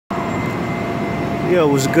Yo,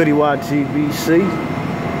 what's goody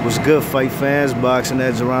YTBC? What's good, fight fans, boxing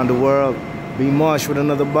heads around the world? B Marsh with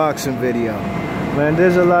another boxing video. Man,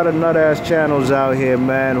 there's a lot of nut-ass channels out here,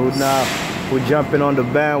 man, who jumping on the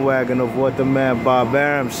bandwagon of what the man Bob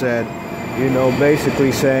Arum said. You know,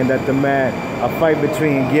 basically saying that a fight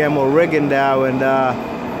between Guillermo Rigondeaux and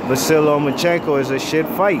Vasyl Lomachenko is a shit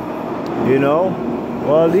fight. You know?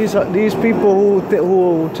 Well, these people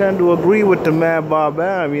who tend to agree with the man Bob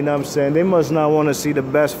Arum, you know what I'm saying, they must not want to see the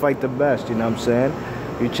best fight the best, you know what I'm saying?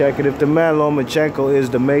 You check it, if the man Lomachenko is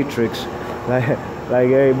the Matrix, like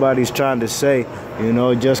everybody's trying to say, you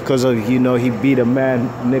know, just because of, you know, he beat a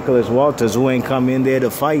man, Nicholas Walters, who ain't come in there to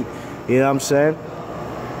fight, you know what I'm saying?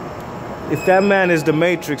 If that man is the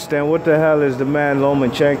Matrix, then what the hell is the man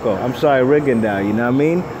Lomachenko? I'm sorry, Rigondeaux, you know what I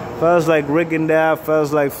mean? Fellas like Rigondeaux,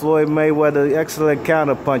 fellas like Floyd Mayweather, excellent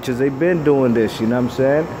counter punchers. They've been doing this, you know what I'm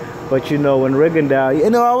saying? But you know, when Rigondeaux, you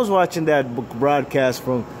know, I was watching that broadcast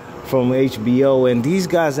from HBO, and these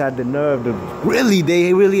guys had the nerve to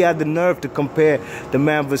they really had the nerve to compare the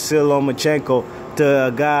man Vasyl Lomachenko to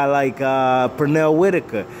a guy like Pernell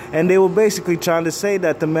Whitaker. And they were basically trying to say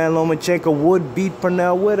that the man Lomachenko would beat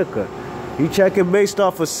Pernell Whitaker. You check it based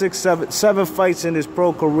off of seven fights in his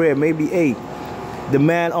pro career, maybe 8. The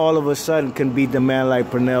man all of a sudden can beat the man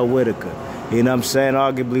like Pernell Whitaker. You know what I'm saying?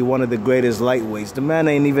 Arguably one of the greatest lightweights. The man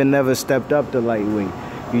ain't even never stepped up to lightweight.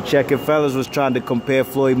 You check it, fellas was trying to compare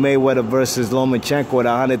Floyd Mayweather versus Lomachenko at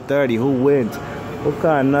 130. Who wins? What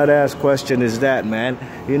kind of nut-ass question is that, man?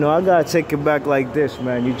 You know, I gotta take it back like this,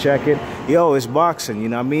 man. You check it. Yo, it's boxing, you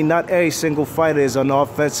know what I mean? Not every single fighter is an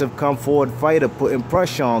offensive come-forward fighter putting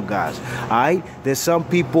pressure on guys, all right? There's some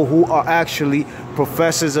people who are actually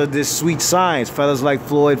professors of this sweet science. Fellas like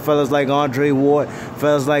Floyd, fellas like Andre Ward,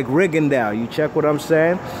 fellas like Rigondeaux. You check what I'm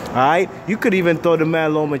saying? All right? You could even throw the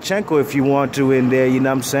man Lomachenko if you want to in there, you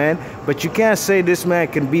know what I'm saying? But you can't say this man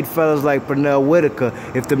can beat fellas like Pernell Whitaker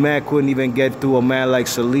if the man couldn't even get through a man like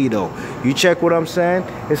Salido. You check what I'm saying?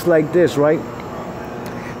 It's like this, right?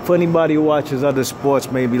 For anybody who watches other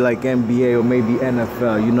sports, maybe like NBA or maybe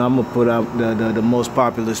NFL, you know, I'm going to put out the most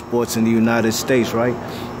popular sports in the United States, right?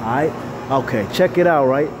 All right? Okay, check it out,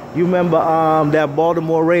 right? You remember that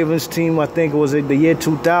Baltimore Ravens team, I think it was the year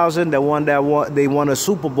 2000, they won a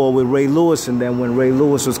Super Bowl with Ray Lewis, and then when Ray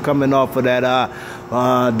Lewis was coming off of that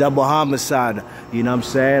double homicide, you know what I'm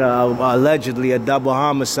saying, allegedly a double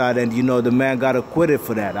homicide, and, you know, the man got acquitted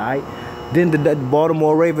for that, all right? Then the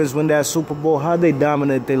Baltimore Ravens win that Super Bowl. How'd they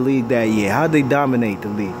dominate the league that year? How'd they dominate the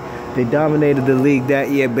league? They dominated the league that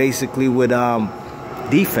year basically with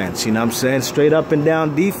defense, you know what I'm saying? Straight up and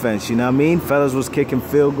down defense, you know what I mean? Fellas was kicking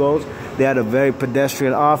field goals. They had a very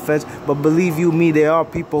pedestrian offense. But believe you me, there are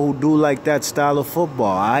people who do like that style of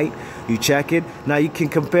football, all right? You check it. Now you can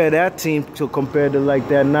compare that team to like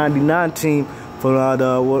that 99 team for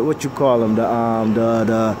what you call them,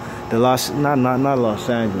 the not Los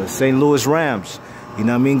Angeles, St. Louis Rams. You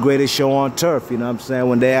know what I mean? Greatest show on turf, you know what I'm saying?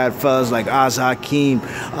 When they had fellas like Oz Hakeem,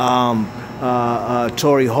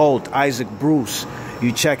 Torrey Holt, Isaac Bruce.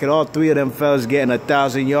 You check it, all 3 of them fellas getting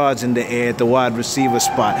 1,000 yards in the air at the wide receiver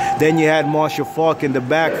spot. Then you had Marshall Faulk in the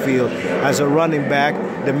backfield as a running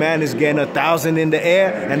back. The man is getting 1,000 in the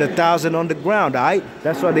air and 1,000 on the ground, all right?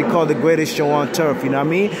 That's why they call the greatest show on turf, you know what I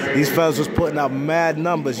mean? These fellas was putting up mad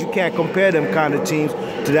numbers. You can't compare them kind of teams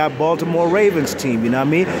to that Baltimore Ravens team, you know what I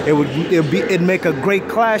mean? It'd make a great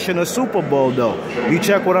clash in a Super Bowl, though. You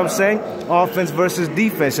check what I'm saying? Offense versus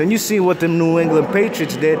defense. And you see what the New England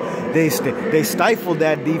Patriots did. They stifled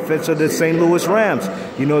that defense of the St. Louis Rams.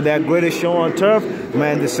 You know, that greatest show on turf,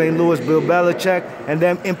 man, the St. Louis Bill Belichick, and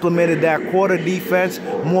then implemented that quarter defense,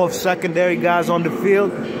 more of secondary guys on the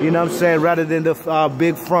field, you know what I'm saying, rather than the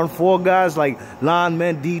big front 4 guys like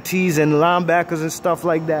linemen, DTs, and linebackers and stuff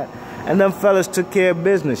like that. And them fellas took care of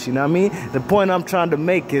business, you know what I mean? The point I'm trying to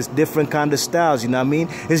make is different kind of styles, you know what I mean?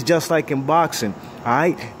 It's just like in boxing, all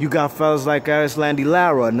right? You got fellas like Landy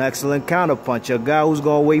Lara, an excellent counterpuncher, a guy who's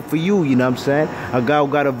going to wait for you, you know what I'm saying? A guy who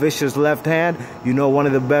got a vicious left hand, you know, one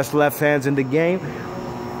of the best left hands in the game.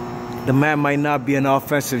 The man might not be an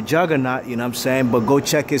offensive juggernaut, you know what I'm saying, but go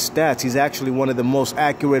check his stats. He's actually one of the most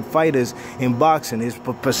accurate fighters in boxing. His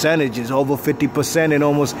percentage is over 50% in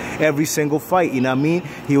almost every single fight, you know what I mean?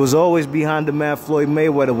 He was always behind the man Floyd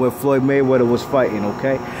Mayweather where Floyd Mayweather was fighting,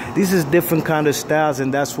 okay? These is different kind of styles,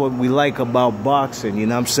 and that's what we like about boxing, you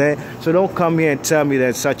know what I'm saying? So don't come here and tell me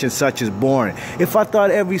that such and such is boring. If I thought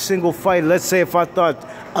every single fight, let's say if I thought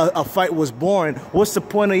a fight was boring, what's the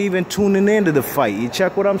point of even tuning into the fight? You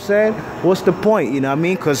check what I'm saying? What's the point, you know what I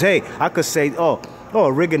mean? Because, hey, I could say, oh, oh,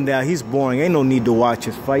 Rigondeaux, he's boring. Ain't no need to watch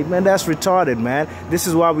his fight, man. That's retarded, man. This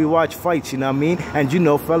is why we watch fights, you know what I mean? And you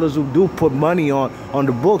know, fellas who do put money on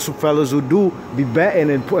the books, fellas who do be betting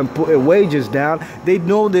and put wages down, they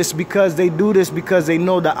know this because they do this because they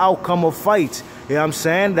know the outcome of fights. You know what I'm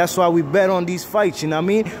saying? That's why we bet on these fights, you know what I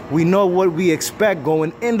mean? We know what we expect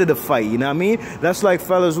going into the fight, you know what I mean? That's like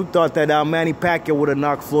fellas who thought that Manny Pacquiao would have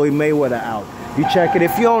knocked Floyd Mayweather out. You check it.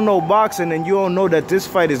 If you don't know boxing and you don't know that this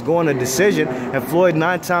fight is going to decision and Floyd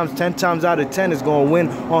 10 times out of 10 is going to win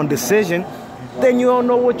on decision, then you don't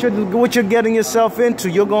know what you're getting yourself into.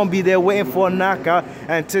 You're going to be there waiting for a knockout,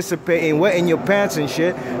 anticipating, wetting your pants and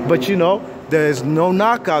shit. But you know, there's no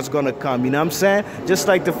knockouts gonna come, you know what I'm saying? Just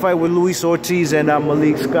like the fight with Luis Ortiz and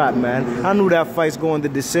Malik Scott, man. I knew that fight's going to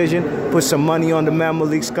decision. Put some money on the man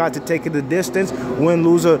Malik Scott to take it the distance. Win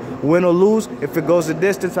or lose. If it goes the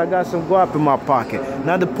distance, I got some guap in my pocket.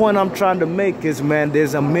 Now the point I'm trying to make is, man,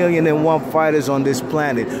 there's 1,000,001 fighters on this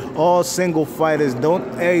planet. All single fighters. Don't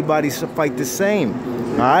everybody fight the same,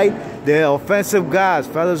 all right? They're offensive guys,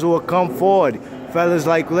 fellas who will come forward. Fellas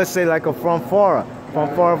like, let's say like a Fonfara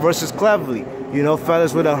versus Cleverly, you know,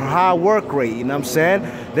 fellas with a high work rate, you know what I'm saying?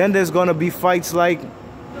 Then there's gonna be fights like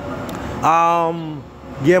Guillermo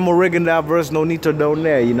Rigondeaux versus Nonito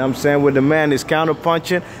Donaire, you know what I'm saying? Where the man is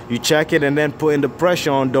counter-punching, you check it, and then putting the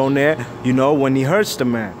pressure on Donaire, you know, when he hurts the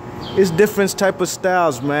man. It's different type of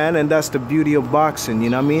styles, man, and that's the beauty of boxing, you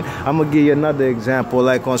know what I mean? I'm gonna give you another example,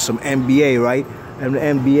 like on some NBA, right? And the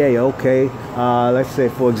NBA, okay, let's say,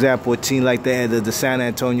 for example, a team like the San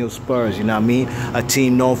Antonio Spurs, you know what I mean? A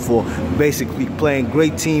team known for basically playing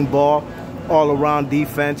great team ball, all-around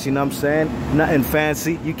defense, you know what I'm saying? Nothing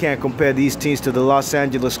fancy. You can't compare these teams to the Los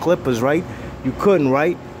Angeles Clippers, right? You couldn't,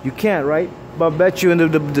 right? You can't, right? But I bet you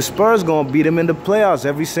the Spurs going to beat them in the playoffs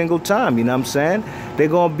every single time, you know what I'm saying? They're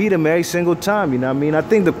going to beat them every single time, you know what I mean? I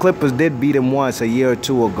think the Clippers did beat them once a year or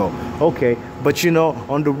two ago. Okay, but you know,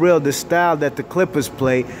 on the real, the style that the Clippers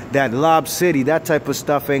play, that Lob City, that type of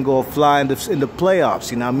stuff ain't going to fly in the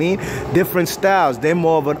playoffs, you know what I mean? Different styles. They're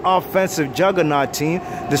more of an offensive juggernaut team.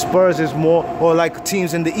 The Spurs is more, or like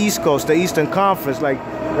teams in the East Coast, the Eastern Conference, like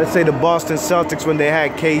let's say the Boston Celtics when they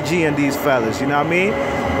had KG and these fellas, you know what I mean?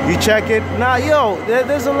 You check it. Now, yo,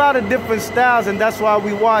 there's a lot of different styles, and that's why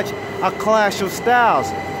we watch a clash of styles.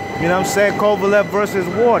 You know what I'm saying? Kovalev versus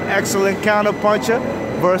Ward. Excellent counter puncher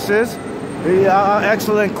versus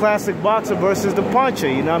excellent classic boxer versus the puncher.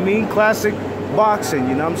 You know what I mean? Classic boxing.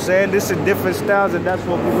 You know what I'm saying? This is different styles, and that's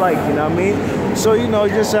what we like. You know what I mean? So, you know,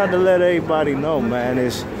 just have to let everybody know, man.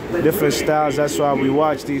 It's different styles. That's why we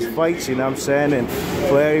watch these fights, you know what I'm saying? And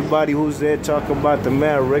for everybody who's there talking about the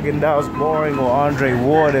man Rigondeaux's boring or Andre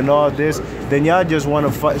Ward and all this, then y'all just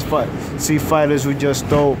want to see fighters who just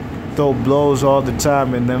throw blows all the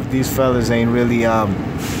time, and then these fellas ain't really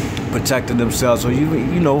protecting themselves, or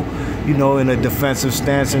you know, in a defensive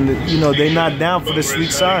stance, and you know, they're not down for the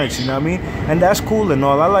sweet science, you know what I mean? And that's cool and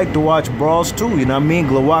all. I like to watch brawls too, you know what I mean?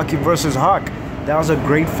 Glowacki versus Hawk. That was a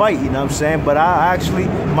great fight, you know what I'm saying? But I actually,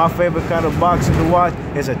 my favorite kind of boxing to watch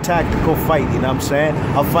is a tactical fight, you know what I'm saying?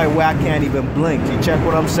 A fight where I can't even blink. You check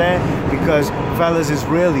what I'm saying? Because fellas is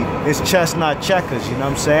really, it's chess not checkers, you know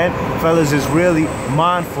what I'm saying? Fellas is really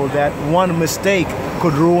mindful that one mistake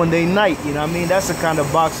could ruin their night, you know what I mean? That's the kind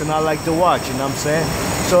of boxing I like to watch, you know what I'm saying?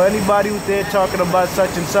 So anybody who's there talking about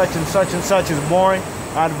such and such and such and such is boring,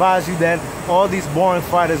 I advise you that all these boring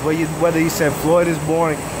fighters, whether you said Floyd is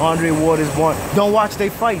boring, Andre Ward is boring, don't watch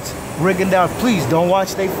their fights. Rigondeaux, please don't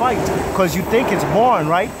watch their fights, because you think it's boring,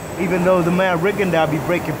 right? Even though the man Rigondeaux be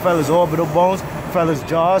breaking fellas' orbital bones, fellas'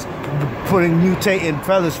 jaws, mutating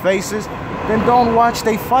fellas' faces, then don't watch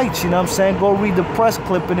their fights, you know what I'm saying? Go read the press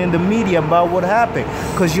clipping in the media about what happened,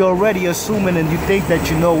 because you're already assuming and you think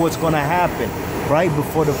that you know what's going to happen right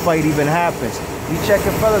before the fight even happens. You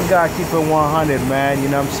checking, fellas gotta keep it 100, man, you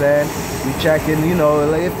know what I'm saying? You checking, you know,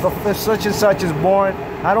 like if such and such is boring,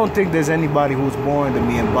 I don't think there's anybody who's boring to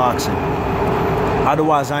me in boxing.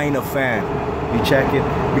 Otherwise, I ain't a fan. You check it?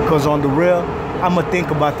 Because on the real, I'm gonna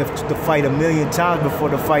think about the fight 1,000,000 times before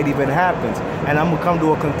the fight even happens. And I'm gonna come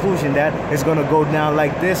to a conclusion that it's gonna go down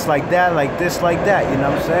like this, like that, like this, like that, you know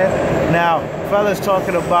what I'm saying? Now, fellas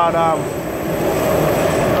talking about,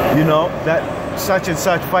 you know, that such and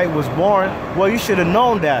such fight was boring. Well, you should have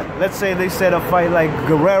known that. Let's say they said a fight like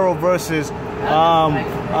Guerrero versus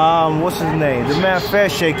what's his name? The man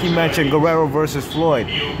Fairshake, he mentioned Guerrero versus Floyd.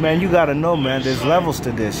 Man, you gotta know, man, there's levels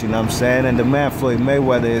to this, you know what I'm saying? And the man Floyd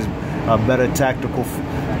Mayweather is a better tactical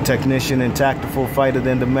technician and tactical fighter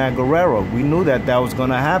than the man Guerrero. We knew that was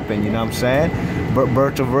gonna happen, you know what I'm saying?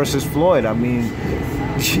 Berta versus Floyd. I mean,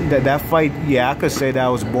 that fight, yeah, I could say that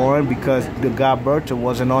was boring because the guy Burton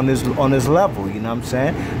wasn't on his level, you know what I'm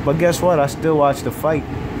saying? But guess what? I still watched the fight.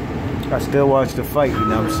 I still watch the fight, you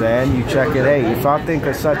know what I'm saying? You check it, hey, if I think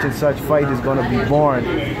a such and such fight is going to be boring,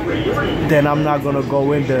 then I'm not going to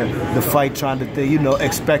go into the fight trying to, you know,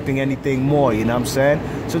 expecting anything more, you know what I'm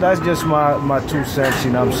saying? So that's just my 2 cents,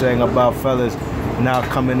 you know what I'm saying, about fellas now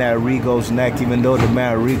coming at Rigo's neck, even though the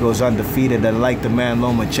man Rigo's undefeated and like the man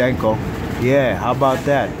Lomachenko. Yeah, how about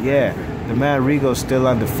that? Yeah. The man Rigo's still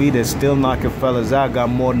undefeated, still knocking fellas out, got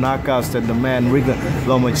more knockouts than the man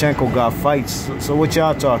Lomachenko got fights. So what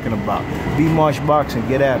y'all talking about? Be Marsh Boxing,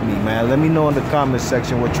 get at me, man. Let me know in the comment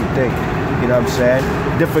section what you think. You know what I'm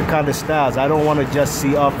saying? Different kind of styles. I don't want to just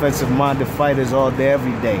see offensive-minded fighters all day,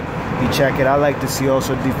 every day. You check it, I like to see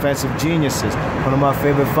also defensive geniuses. One of my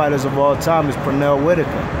favorite fighters of all time is Pernell Whitaker.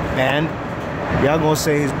 And y'all gonna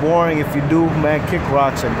say he's boring. If you do, man, kick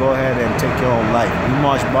rocks and go ahead and take your own life. Be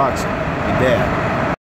Marsh Boxing. You're there.